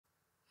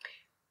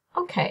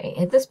Okay,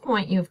 at this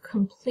point you've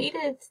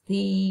completed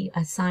the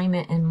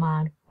assignment in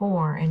Mod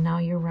 4 and now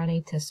you're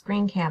ready to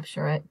screen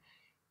capture it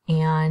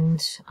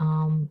and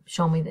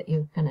show me that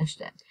you've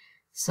finished it.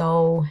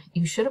 So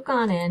you should have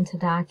gone into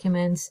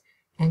Documents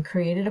and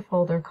created a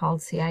folder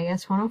called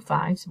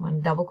CIS105. So I'm going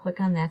to double click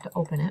on that to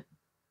open it.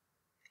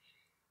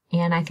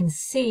 And I can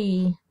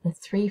see the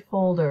 3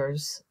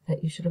 folders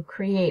that you should have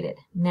created.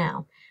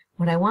 Now,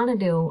 what I want to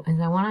do is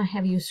I want to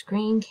have you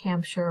screen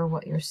capture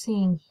what you're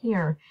seeing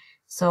here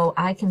so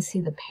I can see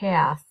the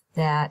path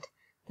that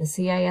the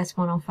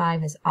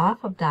CIS105 is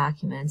off of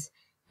Documents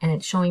and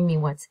it's showing me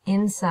what's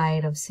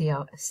inside of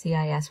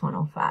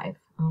CIS105.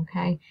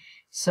 Okay,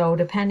 so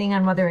depending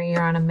on whether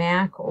you're on a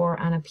Mac or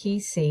on a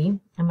PC,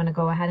 I'm going to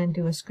go ahead and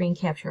do a screen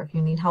capture. If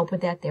you need help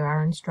with that, there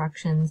are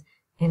instructions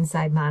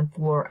inside Mod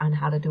 4 on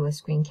how to do a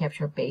screen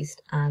capture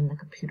based on the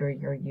computer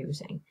you're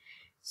using.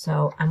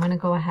 So I'm going to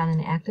go ahead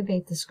and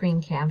activate the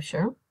screen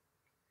capture,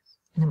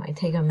 and it might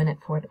take a minute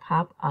for it to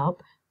pop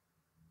up.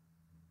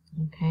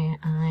 Okay,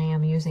 I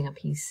am using a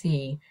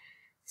PC,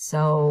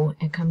 so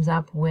it comes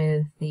up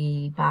with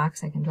the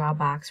box. I can draw a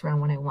box around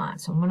what I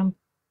want. So I'm going to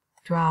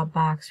draw a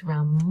box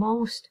around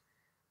most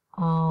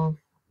of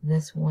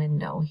this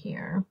window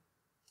here.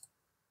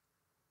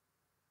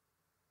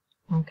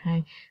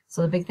 Okay,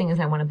 so the big thing is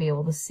I want to be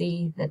able to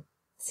see that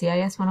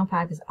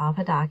CIS105 is off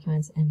of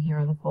Documents, and here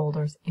are the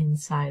folders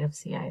inside of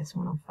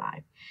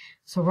CIS105.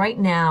 So right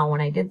now,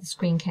 when I did the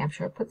screen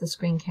capture, I put the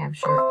screen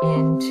capture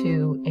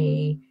into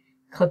a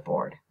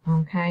clipboard.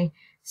 Okay,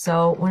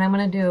 so what I'm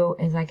going to do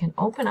is I can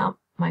open up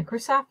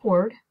Microsoft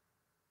Word,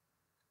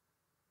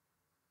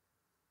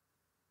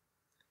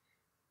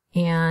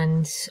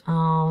 and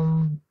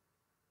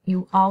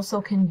you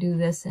also can do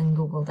this in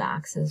Google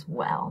Docs as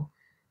well.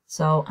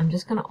 So I'm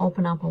just going to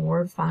open up a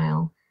Word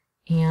file,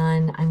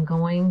 and I'm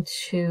going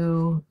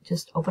to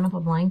just open up a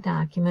blank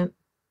document.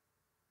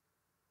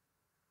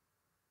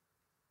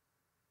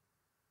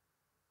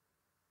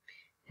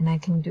 And I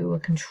can do a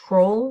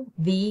Control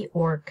V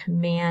or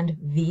Command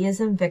V as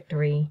in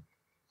victory,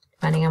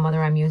 depending on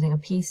whether I'm using a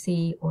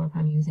PC or if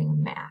I'm using a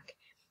Mac.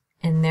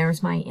 And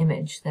there's my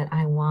image that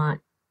I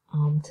want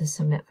to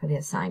submit for the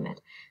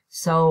assignment.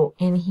 So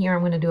in here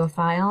I'm going to do a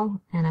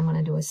file, and I'm going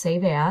to do a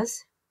Save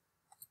As.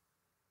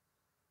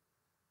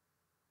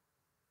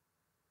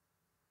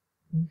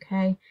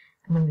 Okay,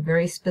 I'm going to be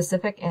very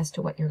specific as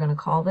to what you're going to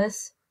call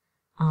this,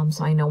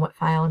 so I know what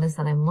file it is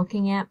that I'm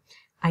looking at.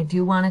 I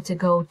do want it to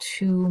go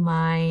to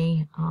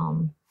my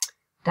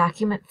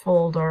document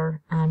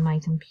folder on my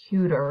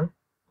computer.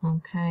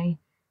 Okay,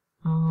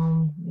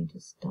 let me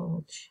just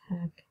double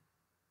check.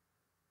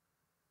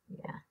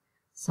 Yeah,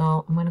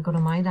 so I'm going to go to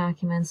My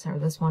Documents, or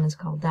this one is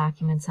called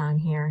Documents on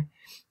here,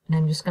 and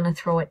I'm just going to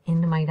throw it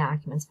into my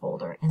Documents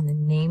folder, and the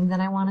name that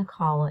I want to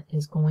call it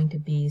is going to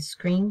be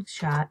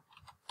Screenshot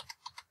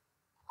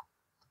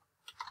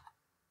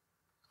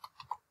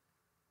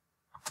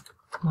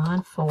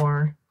Mod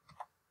 4,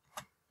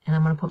 and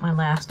I'm going to put my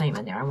last name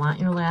in there. I want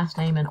your last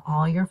name and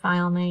all your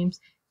file names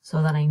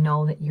so that I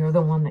know that you're the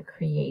one that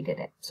created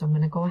it. So I'm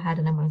going to go ahead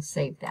and I'm going to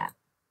save that.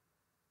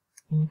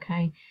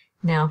 Okay,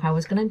 now if I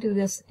was going to do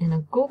this in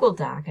a Google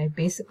Doc, I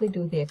basically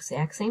do the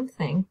exact same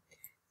thing.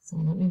 So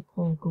let me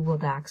pull Google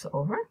Docs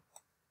over,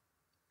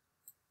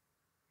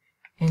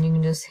 and you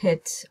can just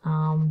hit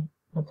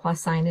the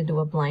plus sign to do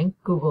a blank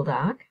Google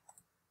Doc.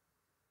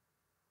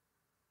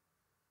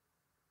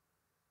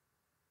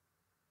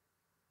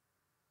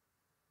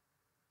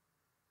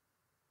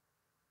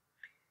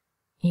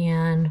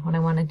 And what I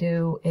want to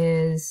do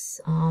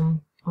is,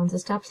 once it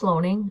stops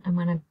loading, I'm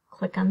going to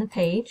click on the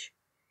page,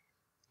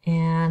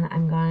 and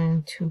I'm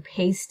going to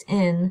paste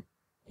in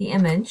the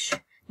image.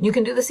 You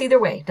can do this either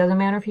way. It doesn't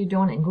matter if you're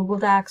doing it in Google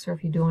Docs or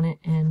if you're doing it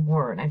in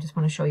Word. I just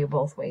want to show you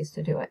both ways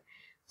to do it.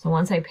 So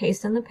once I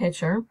paste in the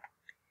picture,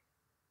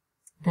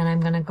 then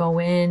I'm going to go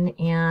in,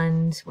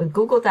 and with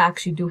Google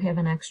Docs, you do have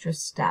an extra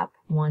step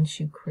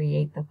once you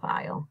create the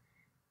file.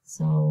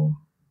 So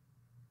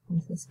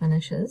once this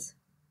finishes,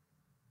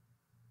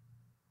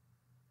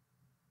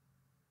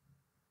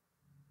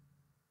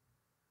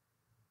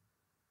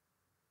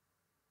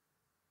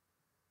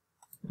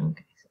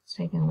 okay, so it's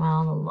taking a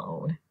while to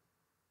load.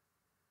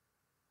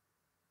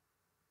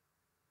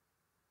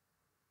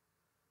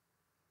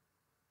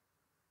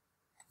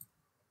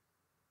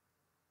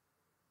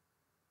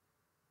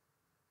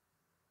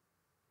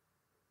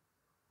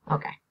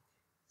 Okay,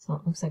 so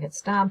it looks like it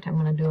stopped. I'm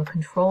going to do a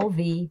Control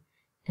V,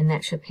 and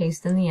that should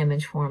paste in the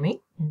image for me.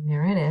 And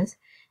there it is.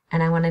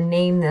 And I want to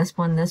name this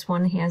one. This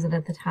one has it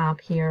at the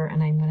top here,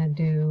 and I'm going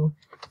to do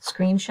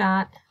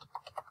Screenshot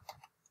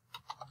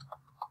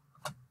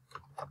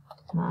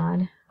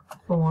Mod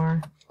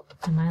 4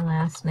 and my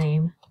last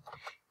name.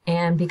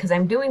 And because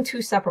I'm doing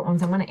 2 separate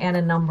ones, I'm going to add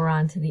a number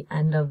on to the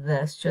end of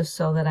this just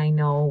so that I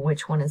know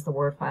which one is the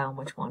Word file and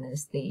which one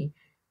is the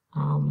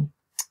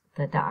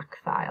doc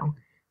file.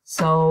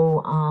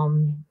 So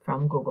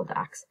from Google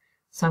Docs.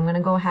 So I'm going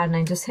to go ahead and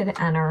I just hit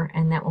enter,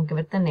 and that will give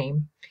it the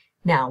name.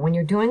 Now, when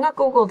you're doing a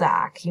Google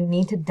Doc, you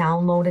need to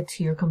download it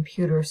to your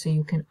computer so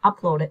you can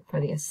upload it for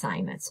the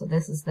assignment. So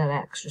this is that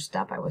extra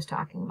step I was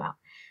talking about.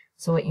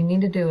 So what you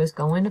need to do is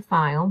go into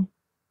File,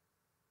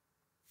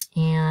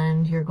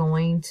 and you're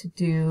going to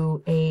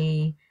do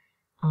a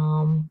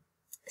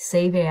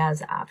Save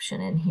As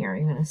option in here.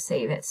 You're going to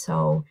save it.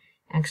 So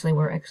actually,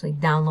 we're actually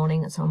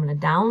downloading it. So I'm going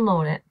to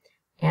download it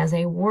as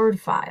a Word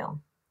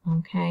file.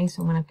 Okay,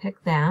 so I'm going to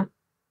pick that.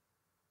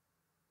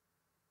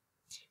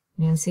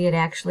 You can see it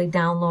actually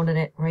downloaded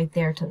it right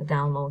there to the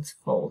Downloads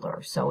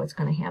folder. So it's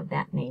going to have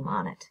that name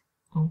on it.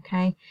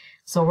 Okay,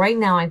 so right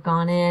now I've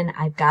gone in,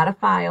 I've got a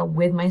file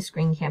with my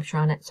screen capture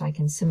on it so I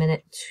can submit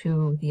it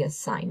to the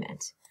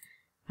assignment.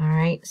 All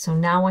right, so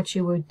now what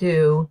you would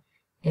do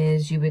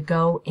is you would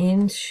go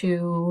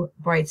into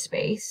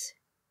Brightspace,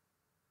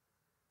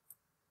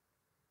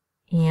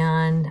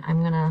 and I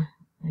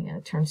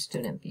gotta turn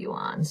student view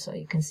on so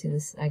you can see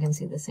this. I can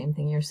see the same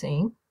thing you're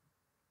seeing.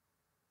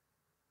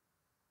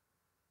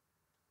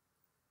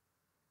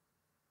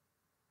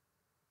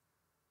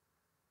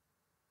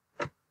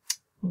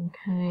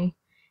 Okay,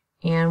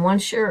 and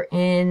once you're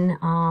in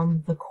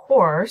the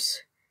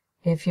course,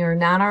 if you're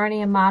not already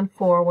in Mod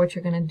 4, what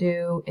you're going to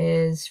do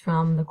is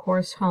from the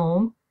course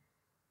home,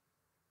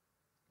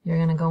 you're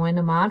going to go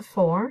into Mod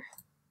 4.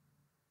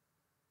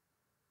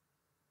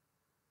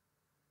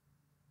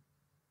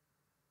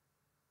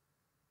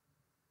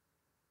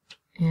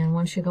 And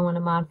once you go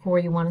into Mod 4,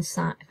 you want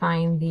to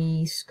find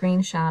the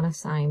screenshot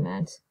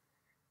assignment,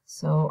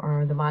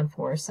 or the Mod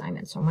 4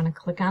 assignment. So I'm going to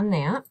click on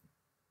that.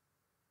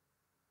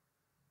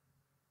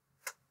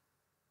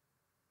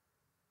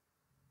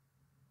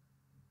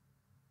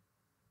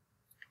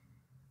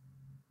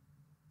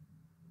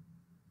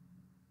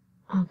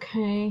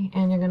 Okay,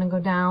 and you're going to go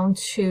down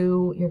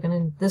to,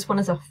 this one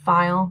is a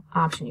file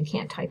option. You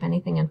can't type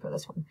anything in for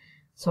this one.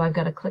 So I've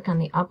got to click on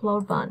the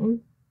upload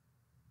button.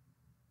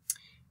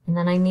 And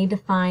then I need to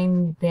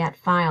find that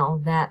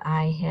file that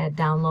I had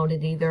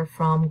downloaded either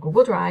from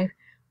Google Drive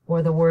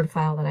or the Word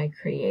file that I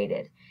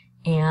created.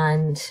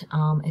 And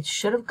it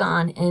should have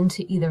gone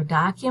into either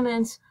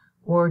Documents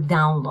or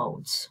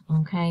Downloads.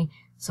 Okay,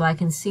 so I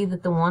can see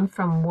that the one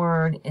from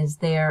Word is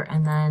there,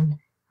 and then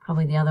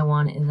probably the other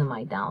one is in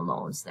my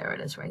downloads. There it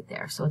is right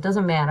there. So it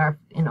doesn't matter,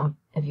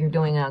 if you're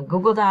doing a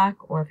Google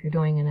Doc or if you're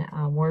doing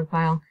a Word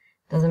file.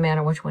 It doesn't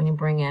matter which one you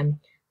bring in.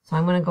 So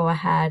I'm going to go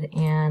ahead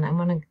and I'm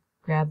going to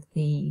grab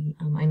the,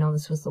 I know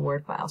this was the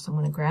Word file, so I'm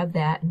going to grab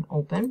that and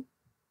open.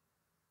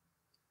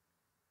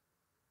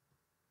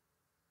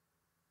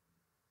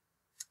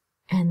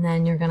 And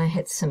then you're going to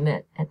hit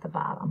Submit at the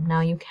bottom.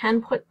 Now you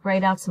can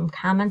write out some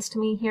comments to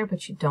me here,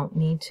 but you don't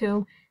need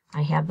to.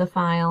 I have the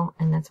file,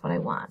 and that's what I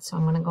want. So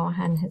I'm going to go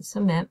ahead and hit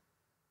Submit.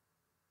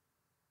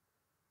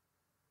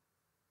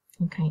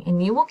 Okay,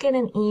 and you will get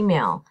an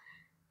email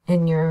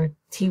in your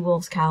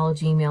T-Wolves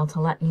College email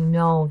to let you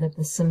know that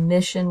the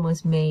submission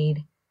was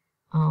made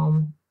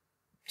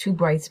to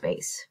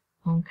Brightspace.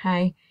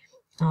 Okay,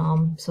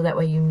 so that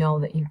way you know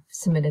that you've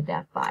submitted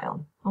that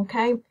file.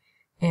 Okay,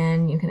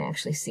 and you can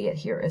actually see it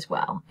here as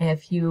well.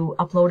 If you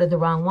uploaded the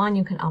wrong one,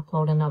 you can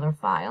upload another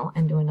file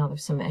and do another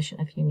submission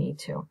if you need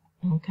to.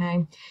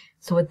 Okay,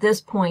 so at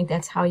this point,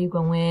 that's how you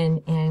go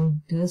in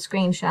and do the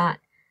screenshot,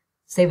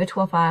 save it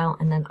to a file,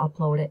 and then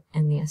upload it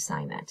in the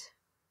assignment.